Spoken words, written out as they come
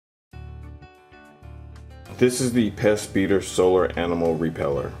This is the Pest Beater Solar Animal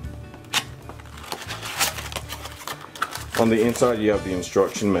Repeller. On the inside you have the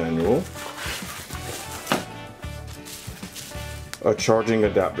instruction manual, a charging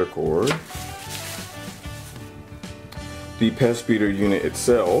adapter cord, the Pest Beater unit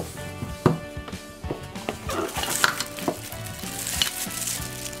itself,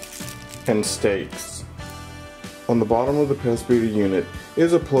 and stakes. On the bottom of the Pest Beater unit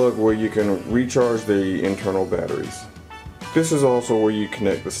is a plug where you can recharge the internal batteries. This is also where you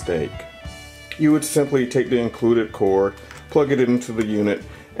connect the stake. You would simply take the included cord, plug it into the unit,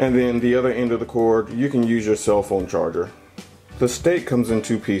 and then the other end of the cord you can use your cell phone charger. The stake comes in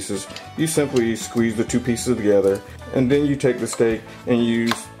two pieces. You simply squeeze the two pieces together, and then you take the stake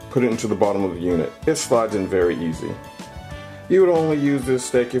and put it into the bottom of the unit. It slides in very easy. You would only use this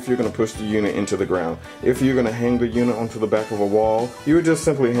stake if you're going to push the unit into the ground. If you're going to hang the unit onto the back of a wall, you would just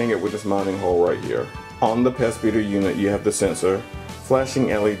simply hang it with this mounting hole right here. On the Pest Beater unit you have the sensor, flashing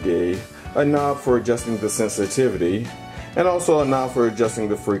LED, a knob for adjusting the sensitivity, and also a knob for adjusting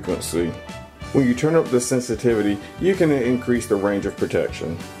the frequency. When you turn up the sensitivity, you can increase the range of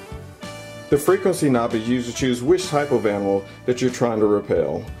protection. The frequency knob is used to choose which type of animal that you're trying to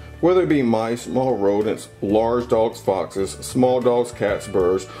repel, whether it be mice, small rodents, large dogs, foxes, small dogs, cats,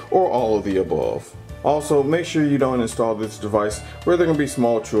 birds, or all of the above. Also, make sure you don't install this device where there can be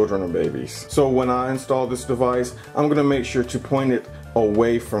small children or babies. So when I install this device, I'm going to make sure to point it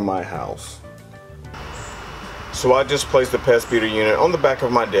away from my house. So I just placed the Pest Beater unit on the back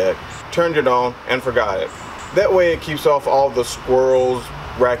of my deck, turned it on, and forgot it. That way it keeps off all the squirrels,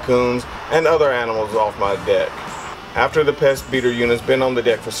 raccoons, and other animals off my deck. After the Pest Beater unit's been on the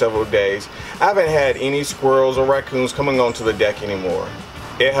deck for several days, I haven't had any squirrels or raccoons coming onto the deck anymore.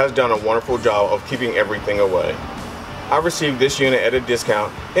 It has done a wonderful job of keeping everything away. I received this unit at a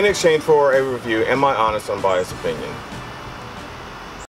discount in exchange for a review and my honest unbiased opinion.